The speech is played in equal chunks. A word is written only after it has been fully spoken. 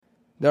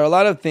There are a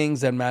lot of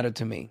things that matter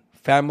to me: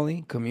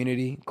 family,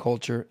 community,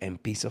 culture,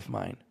 and peace of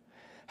mind.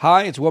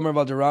 Hi, it's Wilmer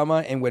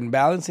Valderrama, and when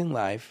balancing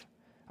life,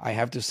 I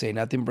have to say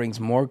nothing brings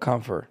more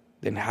comfort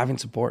than having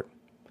support.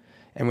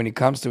 And when it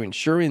comes to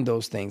ensuring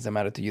those things that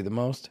matter to you the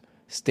most,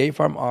 State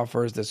Farm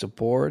offers the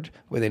support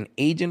with an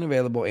agent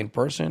available in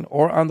person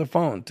or on the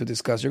phone to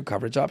discuss your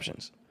coverage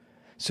options.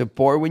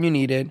 Support when you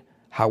need it,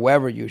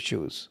 however you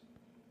choose.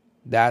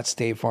 That's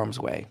State Farm's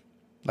way.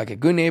 Like a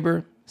good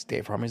neighbor,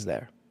 State Farm is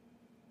there.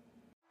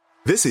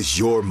 This is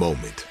your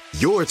moment,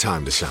 your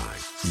time to shine,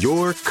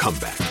 your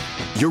comeback.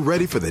 You're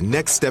ready for the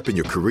next step in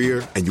your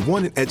career, and you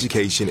want an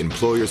education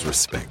employers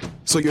respect.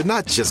 So you're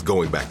not just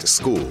going back to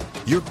school,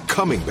 you're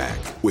coming back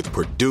with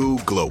Purdue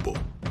Global.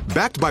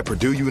 Backed by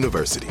Purdue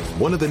University,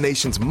 one of the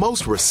nation's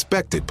most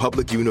respected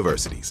public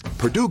universities,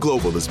 Purdue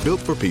Global is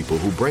built for people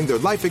who bring their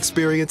life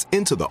experience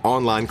into the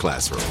online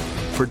classroom.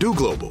 Purdue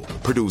Global,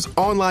 Purdue's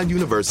online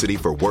university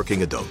for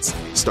working adults.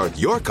 Start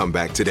your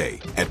comeback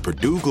today at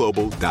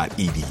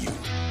purdueglobal.edu.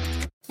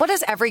 What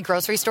does every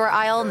grocery store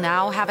aisle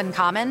now have in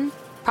common?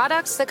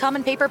 Products that come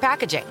in paper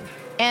packaging.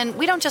 And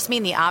we don't just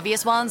mean the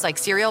obvious ones like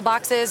cereal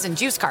boxes and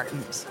juice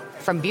cartons.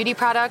 From beauty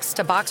products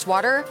to boxed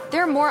water,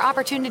 there are more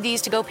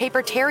opportunities to go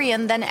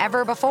papertarian than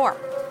ever before.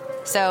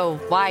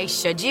 So why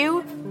should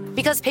you?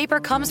 Because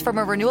paper comes from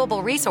a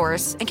renewable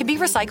resource and can be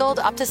recycled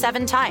up to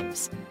 7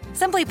 times.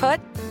 Simply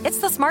put, it's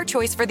the smart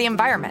choice for the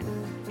environment.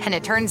 And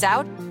it turns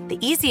out, the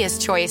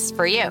easiest choice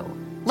for you.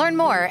 Learn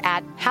more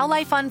at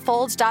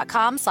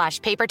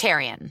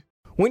howlifeunfolds.com/papertarian.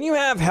 When you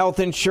have health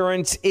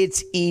insurance,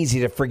 it's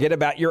easy to forget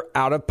about your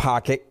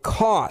out-of-pocket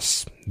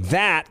costs.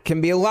 That can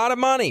be a lot of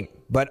money,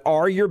 but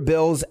are your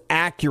bills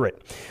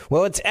accurate?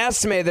 Well, it's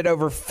estimated that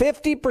over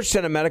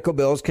 50% of medical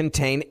bills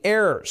contain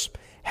errors.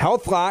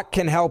 HealthLock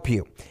can help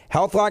you.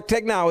 HealthLock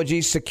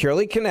technology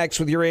securely connects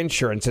with your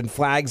insurance and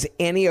flags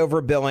any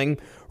overbilling,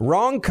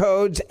 wrong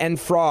codes, and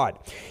fraud.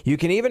 You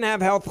can even have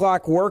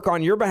HealthLock work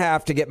on your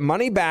behalf to get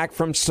money back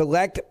from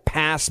select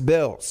past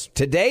bills.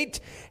 To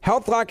date,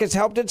 HealthLock has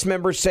helped its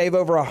members save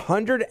over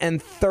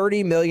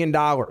 $130 million.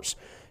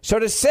 So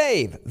to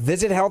save,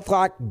 visit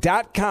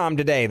healthlock.com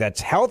today.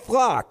 That's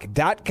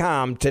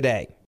healthlock.com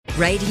today.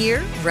 Right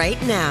here, right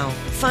now.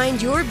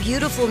 Find your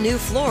beautiful new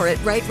floor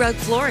at Right Rug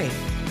Flooring.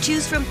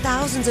 Choose from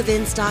thousands of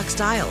in-stock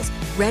styles,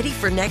 ready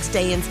for next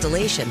day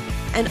installation,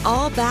 and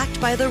all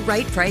backed by the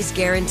right price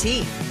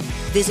guarantee.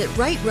 Visit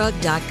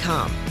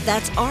rightrug.com.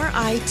 That's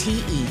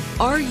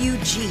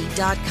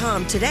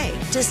RITERUG.com today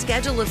to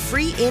schedule a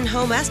free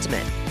in-home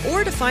estimate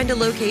or to find a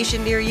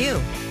location near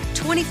you.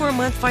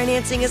 24-month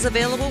financing is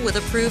available with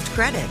approved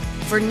credit.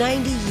 For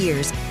 90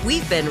 years,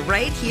 we've been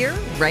right here,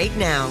 right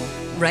now.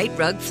 Right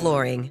Rug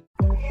Flooring.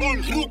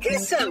 Enrique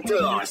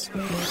Santos.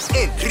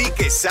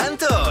 Enrique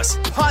Santos.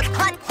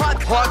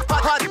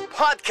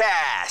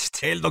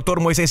 Podcast. El doctor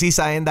Moisés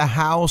Isa in the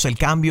house. El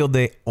cambio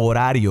de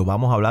horario.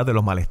 Vamos a hablar de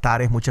los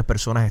malestares. Muchas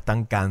personas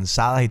están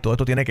cansadas y todo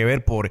esto tiene que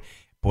ver por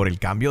el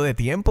cambio de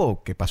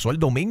tiempo que pasó el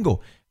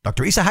domingo.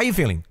 Doctor Isa, how you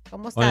feeling?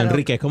 ¿Cómo estás? Hola,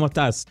 Enrique, ¿cómo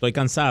estás? Estoy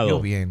cansado. Yo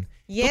bien.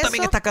 ¿Tú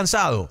también estás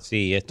cansado?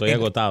 Sí, estoy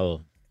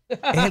agotado. Es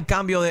el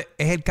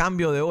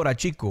cambio de hora,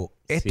 chico.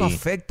 Esto Sí.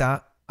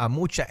 afecta a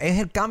muchas. ¿Es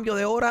el cambio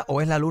de hora o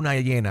es la luna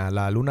llena?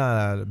 La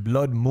luna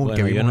Blood Moon Bueno,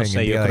 que vimos yo no en sé,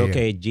 el día yo de creo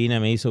ayer. que Gina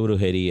me hizo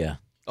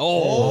brujería.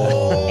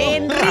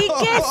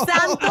 Enrique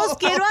Santos,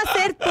 quiero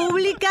hacer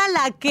pública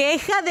la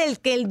queja del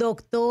que el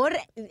doctor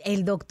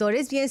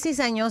es bien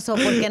cizañoso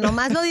porque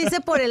nomás lo dice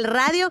por el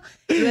radio,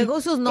 luego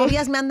sus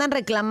novias me andan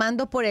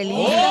reclamando por el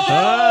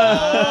Instagram.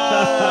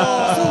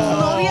 Sus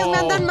novias me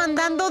andan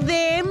mandando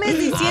DMs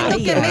diciendo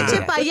que me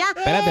eche para allá.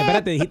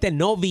 Espérate, dijiste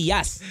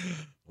novias.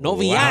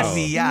 Novias.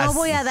 No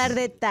voy a dar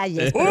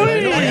detalles.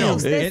 Bueno.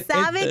 Usted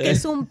sabe que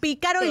es un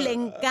pícaro y le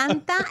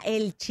encanta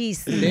el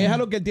chisme.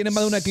 Déjalo que él tiene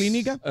más de una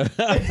clínica.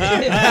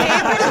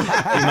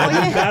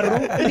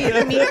 Oye,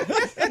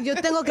 yo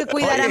tengo que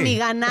cuidar a mi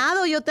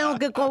ganado, yo tengo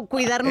que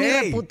cuidar mi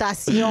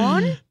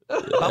reputación.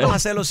 Vamos a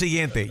hacer lo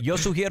siguiente. Yo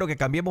sugiero que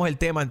cambiemos el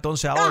tema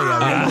entonces ahora y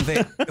hablemos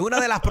de una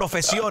de las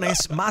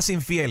profesiones más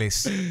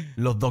infieles,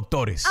 los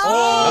doctores.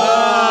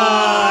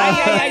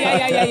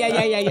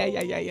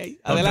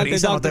 Adelante,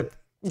 doctor.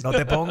 No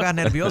te pongas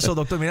nervioso,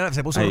 doctor. Mira,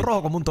 se puso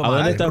rojo como un tomate. ¿A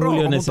dónde está rojo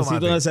Julio? como un Necesito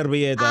tomate. una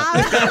servilleta.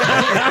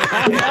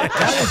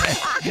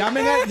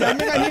 Llamen al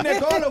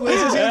ginecólogo,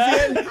 ese es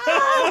infiel.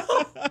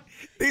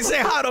 Dice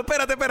Jaro,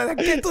 espérate.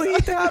 ¿Qué tú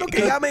dijiste, Jaro?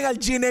 Que llamen al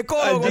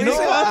ginecólogo.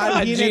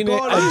 Al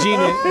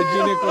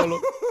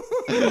ginecólogo.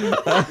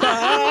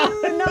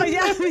 No,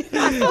 ya,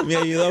 mira. Me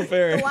ayudó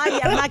Fer.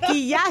 Toalla,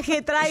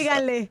 maquillaje,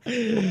 tráiganle.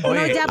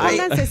 No, ya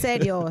pónganse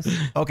serios.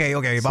 Ok,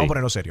 vamos a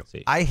ponerlo serio.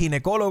 Sí. Hay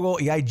ginecólogo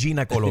y hay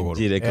ginecólogo.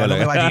 Ginecólogo.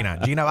 ¿Dónde va Gina?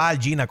 Gina va al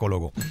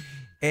ginecólogo.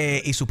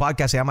 Y su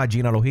podcast se llama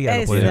Ginología.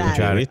 Lo pueden Exacto.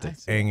 escuchar ¿Viste?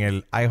 en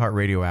el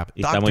iHeartRadio app.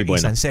 Y está Dr. muy bueno.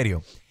 Isa, en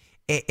serio.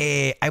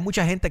 Hay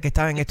mucha gente que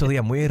está en estos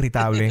días muy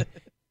irritable.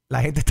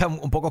 La gente está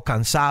un poco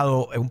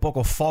cansado, un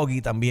poco foggy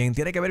también.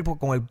 Tiene que ver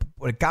con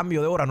el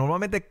cambio de hora.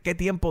 Normalmente, ¿qué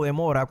tiempo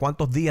demora?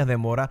 ¿Cuántos días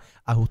demora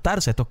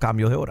ajustarse a estos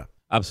cambios de hora?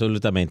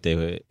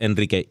 Absolutamente,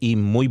 Enrique. Y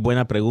muy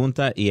buena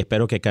pregunta y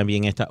espero que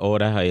cambien estas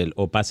horas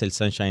o pase el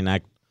Sunshine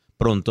Act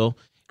pronto.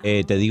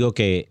 Te digo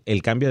que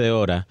el cambio de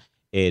hora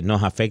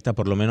nos afecta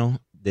por lo menos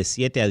de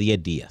 7 a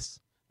 10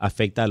 días.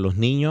 Afecta a los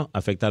niños,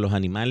 afecta a los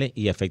animales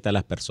y afecta a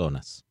las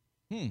personas.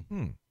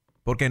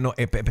 Porque no,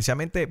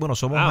 especialmente, bueno,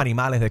 somos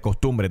animales de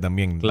costumbre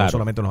también. Claro. No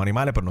solamente los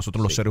animales, pero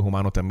nosotros los seres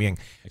humanos también.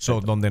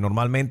 So, donde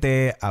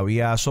normalmente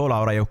había sol,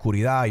 ahora hay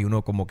oscuridad y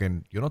uno como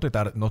que yo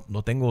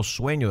no tengo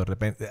sueño de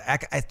repente.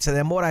 Se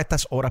demora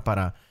estas horas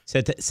para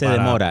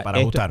demora para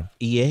ajustar.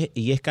 Y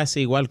es casi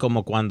igual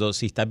como cuando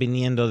si estás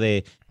viniendo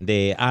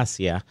de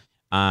Asia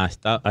a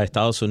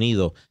Estados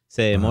Unidos,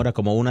 se demora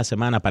como una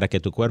semana para que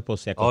tu cuerpo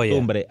se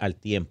acostumbre al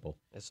tiempo.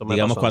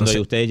 Digamos, cuando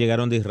ustedes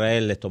llegaron de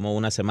Israel, les tomó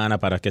una semana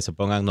para que se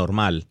pongan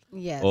normal.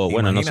 Yes. O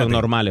bueno, Imagínate. no son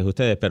normales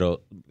ustedes,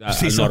 pero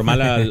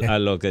normal a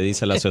lo que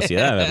dice la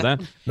sociedad, ¿verdad?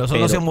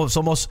 Nosotros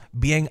somos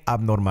bien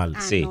abnormal.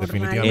 Sí,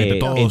 definitivamente.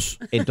 Todos.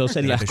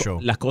 Entonces, en este show.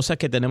 las cosas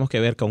que tenemos que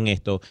ver con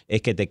esto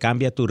es que te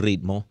cambia tu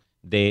ritmo,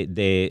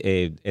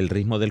 el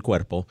ritmo del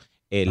cuerpo.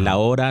 La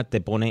hora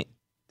te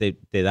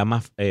da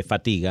más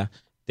fatiga,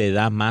 te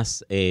da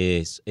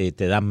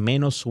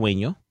menos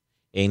sueño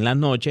en la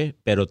noche,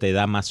 pero te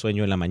da más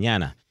sueño en la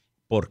mañana.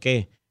 ¿Por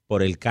qué?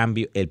 Por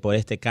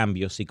este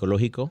cambio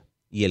psicológico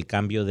y el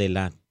cambio de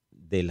la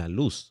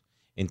luz.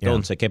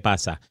 Entonces, ¿qué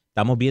pasa?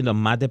 Estamos viendo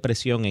más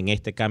depresión en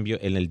este cambio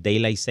en el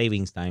Daylight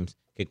Savings Times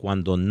que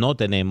cuando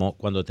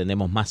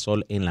tenemos más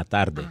sol en la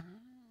tarde.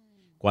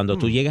 Cuando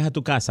tú llegas a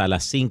tu casa a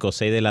las 5 o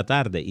 6 de la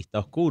tarde y está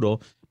oscuro,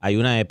 hay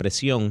una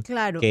depresión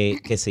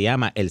que se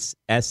llama el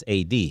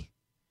SAD,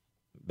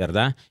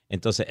 ¿verdad?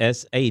 Entonces,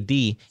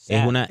 SAD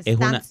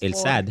el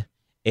SAD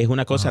es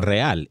una cosa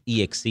real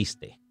y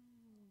existe.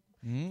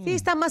 Sí,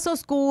 está más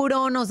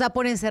oscuro, nos da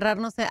por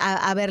encerrarnos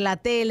a ver la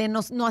tele,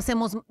 no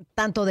hacemos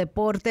tanto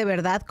deporte,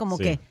 ¿verdad? Como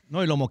que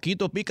No, y los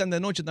mosquitos pican de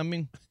noche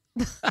también.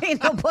 y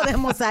no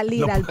podemos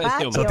salir al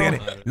patio.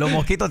 Los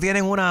mosquitos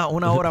tienen una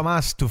hora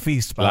más to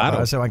feast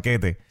para ese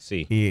banquete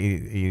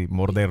y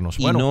mordernos.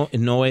 Y bueno,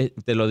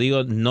 te lo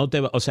digo, no te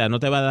va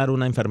a dar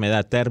una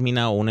enfermedad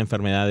términa o una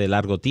enfermedad de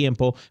largo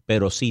tiempo,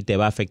 pero sí te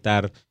va a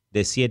afectar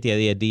de 7 a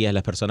 10 días.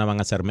 Las personas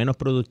van a ser menos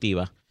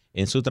productivas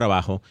en su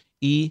trabajo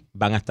y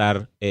van a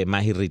estar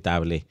más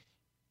irritables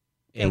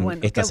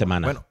esta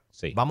semana. Bueno,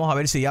 vamos a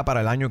ver si ya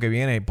para el año que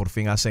viene por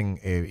fin hacen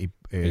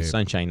el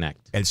Sunshine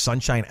Act. El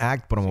Sunshine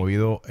Act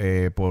promovido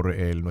por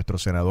nuestro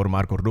senador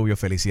Marco Rubio.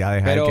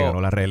 Felicidades a él que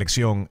ganó la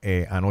reelección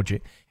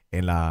anoche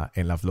en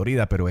la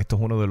Florida, pero esto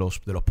es uno de los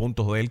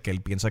puntos de él que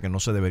él piensa que no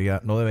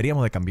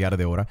deberíamos de cambiar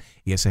de hora,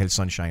 y ese es el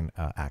Sunshine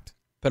Act.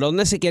 ¿Pero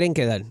dónde se quieren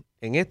quedar?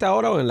 ¿En esta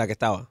hora o en la que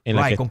estaba?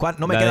 ¿Con cuál?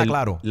 No me queda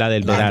claro. La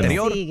del verano.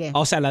 Anterior.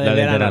 O sea, la del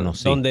verano,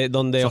 sí.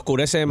 donde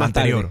oscurece más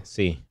anterior. tarde.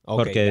 Sí,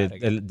 Okay,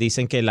 porque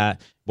dicen que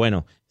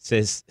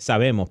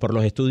sabemos por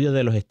los estudios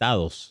de los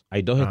estados,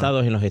 hay dos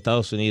estados en los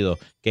Estados Unidos,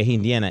 que es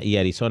Indiana y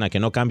Arizona, que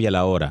no cambia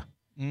la hora.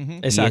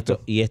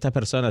 Exacto. Y estas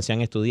personas se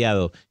han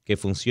estudiado que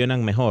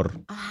funcionan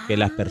mejor que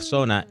las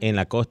personas en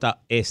la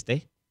costa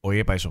este.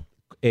 Oye, para eso.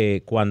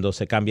 Cuando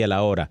se cambia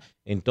la hora.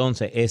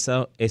 Entonces,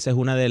 esa es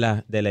una de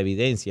la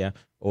evidencia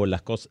o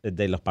las cosas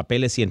de los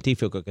papeles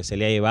científicos que se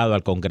le ha llevado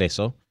al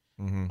Congreso,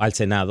 al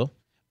Senado,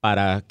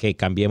 para que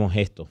cambiemos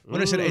esto.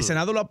 Bueno, el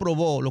Senado lo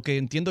aprobó. Lo que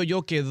entiendo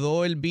yo,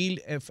 quedó el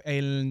bill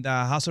en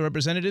la House of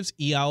Representatives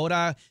y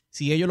ahora,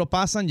 si ellos lo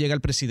pasan, llega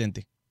el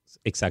presidente.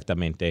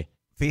 Exactamente.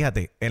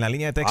 Fíjate, en la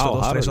línea de texto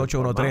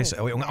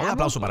 23813. Un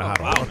aplauso para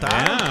Harold.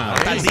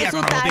 Está al día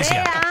con la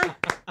noticia.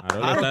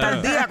 Harold está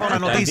al día con la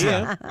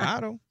noticia.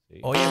 Claro.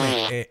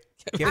 Óyeme,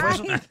 ¿quién fue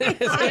eso?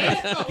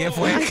 ¿Quién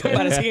fue?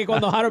 Parece que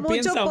cuando Harold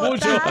piensa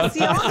mucho.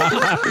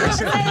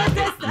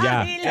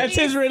 Ya. That's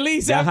his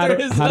release. Ya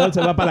Harold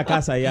se va para la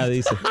casa ya,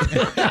 dice.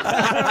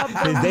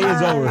 His day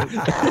is over.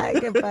 Ay,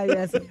 qué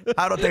payaso.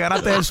 Harold, te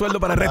ganaste el sueldo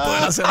para el resto de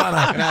la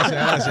semana.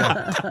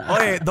 Gracias.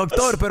 Oye,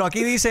 doctor, pero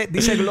aquí dice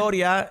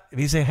Gloria,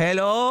 dice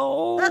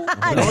hello.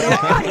 Gloria.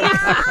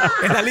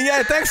 En la línea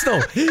de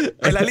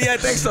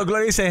texto,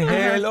 Gloria dice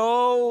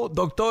hello,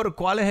 doctor,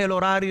 ¿cuál es el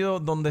horario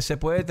donde se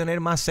puede tener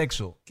más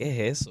sexo? ¿Qué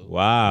es eso?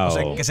 Wow. O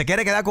sea, que se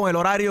quiere quedar con el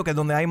horario que es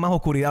donde hay más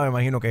oscuridad, me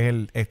imagino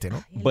que es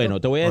 ¿no? Bueno,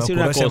 te voy a decir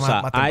una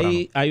cosa.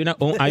 Hay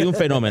un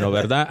fenómeno,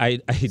 ¿verdad?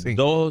 Hay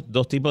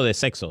dos tipos de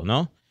sexo,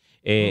 ¿no?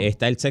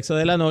 Está el sexo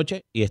de la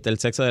noche y está el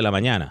sexo de la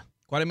mañana.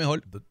 ¿Cuál es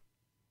mejor?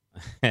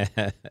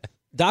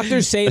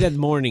 Doctors say that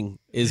morning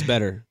is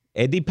better.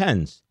 It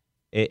depends.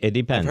 It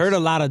depends. I've heard a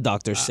lot of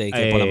doctors say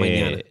que por la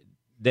mañana.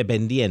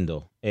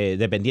 Dependiendo.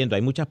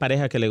 Hay muchas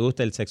parejas que les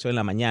gusta el sexo en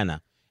la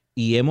mañana.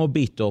 Y hemos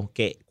visto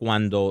que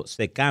cuando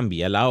se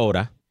cambia la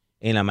hora,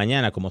 en la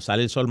mañana, como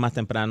sale el sol más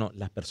temprano,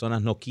 las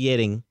personas no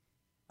quieren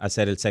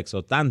hacer el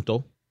sexo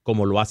tanto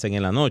como lo hacen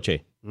en la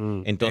noche.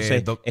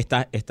 Entonces,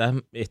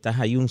 estás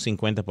ahí un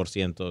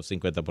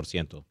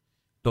 50%.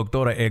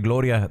 Doctora,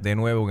 Gloria, de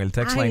nuevo en el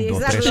text Ay, line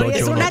esa Gloria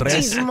es una 23813.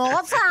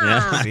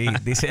 chismosa. Sí,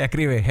 dice,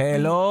 escribe,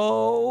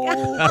 hello.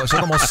 Eso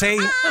como say,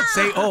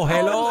 oh,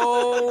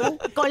 hello.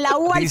 Con la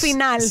U al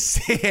final.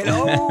 Sí,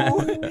 hello.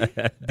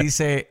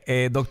 Dice,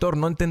 doctor,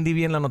 no entendí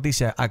bien la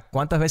noticia. ¿A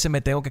cuántas veces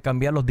me tengo que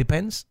cambiar los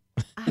depends?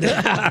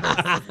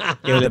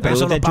 Que le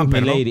pregunte a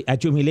Pampers, ¿no? Chumilady. A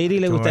Chumilady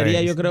le gustaría,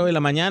 Chumilady. yo creo, en la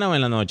mañana o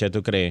en la noche,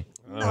 ¿tú crees?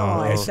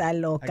 No, esa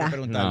loca.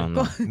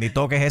 No. Ni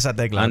toques esa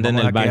tecla. Anda en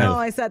Vamos el a quedar. baño.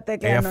 No, esa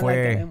tecla Ella no la fue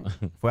queremos.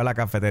 a la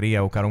cafetería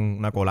a buscar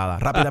una colada.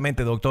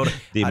 Rápidamente, doctor.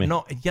 Dime.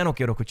 No, ya no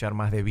quiero escuchar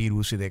más de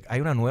virus.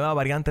 Hay una nueva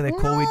variante de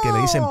COVID que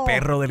le dicen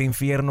perro del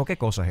infierno. ¿Qué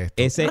cosa es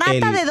esto? Ese,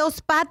 ¿Rata de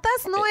dos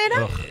patas no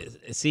era?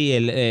 Sí,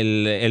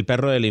 el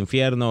perro del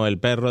infierno, el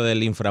perro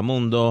del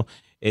inframundo.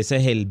 Ese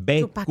es el BQ.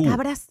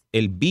 Chupacabras.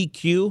 El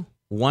BQ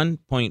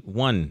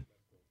 1.1.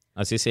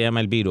 Así se llama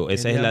el virus.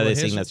 Esa es la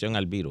designación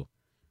al virus.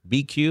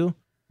 BQ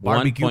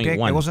Barbecue, ¿qué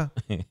cosa?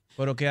 1.1.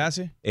 ¿Pero qué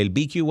hace? El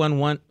BQ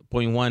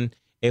 1.1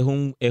 es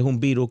un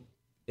virus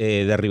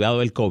derivado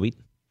del COVID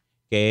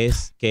que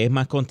es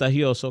más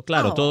contagioso.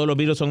 Claro, todos los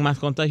virus son más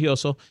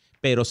contagiosos,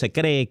 pero se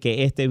cree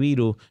que este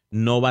virus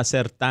no va a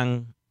ser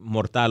tan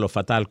mortal o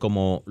fatal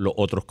como los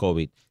otros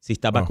COVID. Si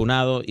está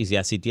vacunado y si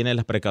así tienes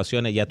las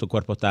precauciones, ya tu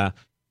cuerpo está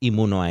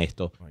inmuno a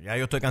esto. Ya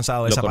yo estoy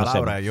cansado de Lo esa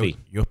conocemos, palabra. Yo sí.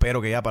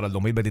 espero que ya para el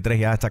 2023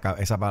 ya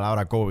esa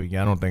palabra COVID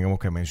ya no tengamos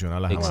que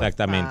mencionarla jamás.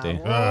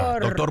 Exactamente.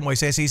 Doctor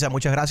Moisés Isa,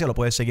 muchas gracias. Lo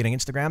puedes seguir en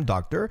Instagram,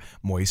 Dr.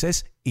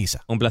 Moisés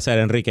Isa. Un placer,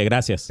 Enrique.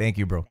 Gracias. Thank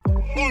you, bro.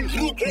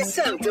 Enrique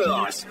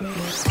Santos.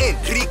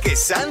 Enrique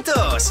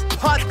Santos.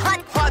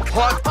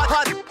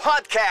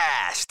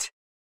 Podcast.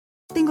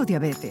 Tengo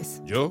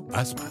diabetes. Yo,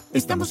 asma.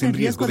 Estamos en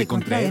riesgo de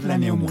contraer la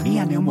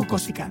neumonía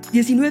neumocócica.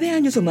 19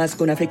 años o más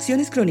con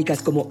afecciones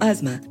crónicas como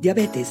asma,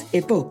 diabetes,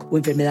 EPOC o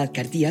enfermedad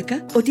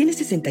cardíaca, o tienes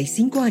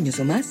 65 años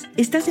o más,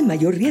 estás en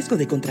mayor riesgo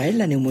de contraer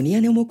la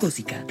neumonía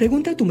neumocócica.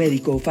 Pregunta a tu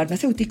médico o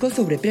farmacéutico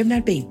sobre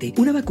Prevnar 20,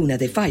 una vacuna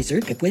de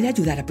Pfizer que puede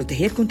ayudar a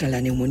proteger contra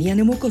la neumonía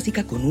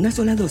neumocócica con una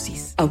sola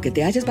dosis. Aunque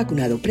te hayas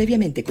vacunado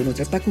previamente con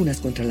otras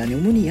vacunas contra la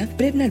neumonía,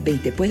 Prevnar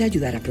 20 puede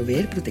ayudar a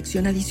proveer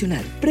protección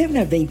adicional.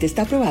 Prevnar 20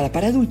 está aprobada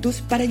para adultos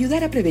para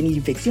ayudar a prevenir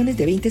infecciones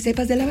de 20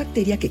 cepas de la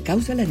bacteria que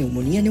causa la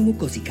neumonía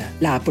neumocócica.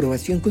 La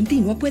aprobación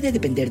continua puede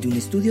depender de un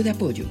estudio de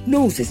apoyo.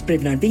 No uses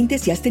Prevnar 20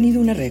 si has tenido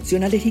una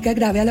reacción alérgica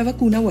grave a la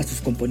vacuna o a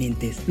sus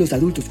componentes. Los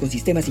adultos con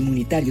sistemas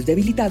inmunitarios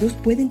debilitados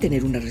pueden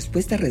tener una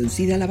respuesta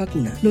reducida a la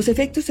vacuna. Los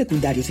efectos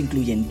secundarios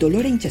incluyen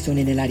dolor e hinchazón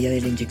en el área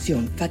de la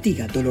inyección,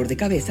 fatiga, dolor de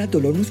cabeza,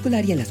 dolor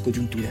muscular y en las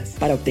coyunturas.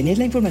 Para obtener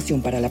la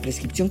información para la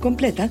prescripción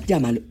completa,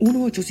 llama al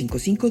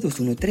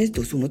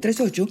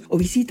 1-855-213-2138 o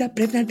visita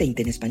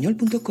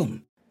Prevnar20enespañol.com.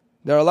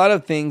 There are a lot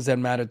of things that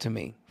matter to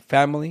me: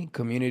 family,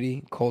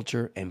 community,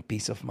 culture, and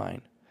peace of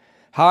mind.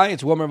 Hi,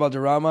 it's Wilmer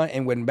Valderrama,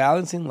 and when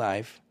balancing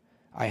life,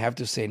 I have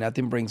to say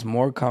nothing brings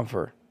more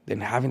comfort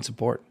than having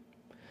support.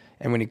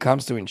 And when it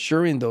comes to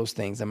ensuring those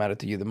things that matter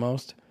to you the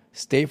most,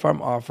 State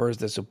Farm offers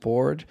the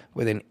support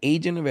with an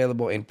agent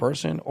available in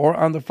person or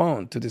on the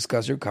phone to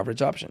discuss your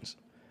coverage options.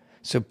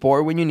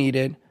 Support when you need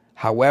it,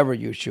 however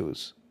you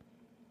choose.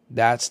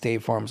 That's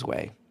State Farm's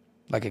way.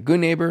 Like a good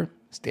neighbor,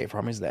 State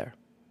Farm is there.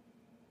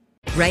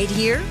 Right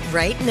here,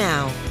 right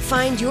now.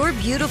 Find your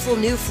beautiful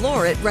new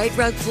floor at Right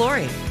Rug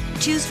Flooring.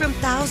 Choose from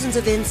thousands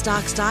of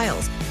in-stock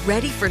styles,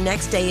 ready for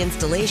next day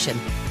installation,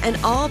 and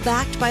all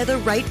backed by the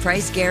right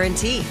price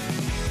guarantee.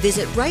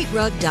 Visit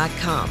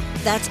rightrug.com.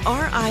 That's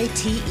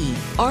RITERUG.com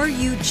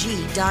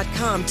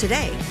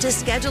today to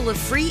schedule a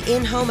free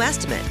in-home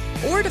estimate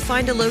or to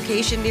find a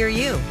location near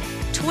you.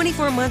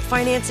 24-month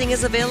financing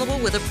is available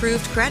with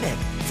approved credit.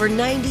 For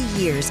 90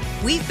 years,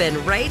 we've been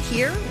right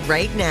here,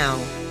 right now.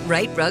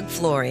 Right Rug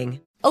Flooring.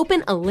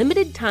 Open a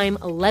limited-time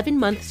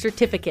 11-month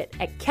certificate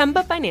at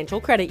Kemba Financial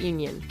Credit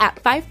Union. At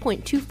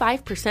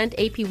 5.25%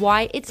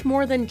 APY, it's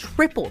more than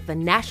triple the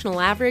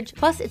national average,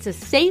 plus it's a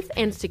safe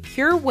and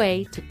secure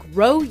way to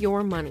grow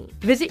your money.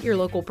 Visit your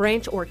local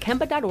branch or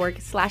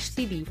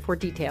kemba.org/CD for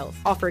details.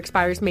 Offer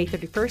expires May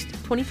 31st,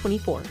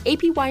 2024.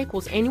 APY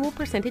equals annual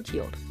percentage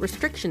yield.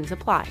 Restrictions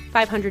apply.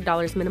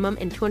 $500 minimum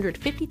and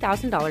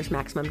 $250,000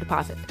 maximum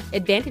deposit.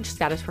 Advantage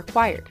status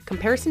required.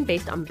 Comparison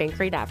based on bank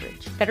rate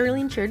average.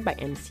 Federally insured by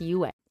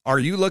NCUA. Are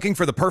you looking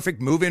for the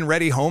perfect move-in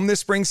ready home this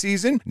spring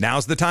season?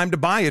 Now's the time to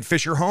buy at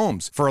Fisher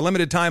Homes. For a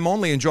limited time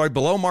only, enjoy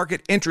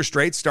below-market interest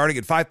rates starting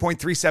at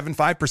 5.375%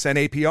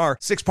 APR,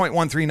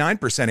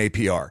 6.139%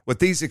 APR. With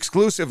these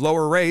exclusive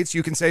lower rates,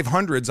 you can save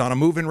hundreds on a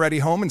move-in ready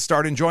home and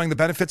start enjoying the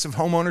benefits of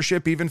home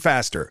ownership even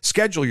faster.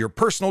 Schedule your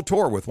personal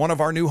tour with one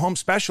of our new home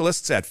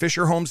specialists at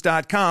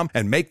FisherHomes.com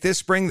and make this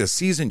spring the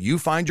season you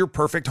find your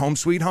perfect home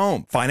sweet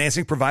home.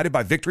 Financing provided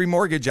by Victory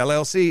Mortgage,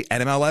 LLC,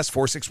 NMLS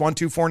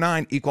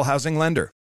 461249, Equal Housing Lender.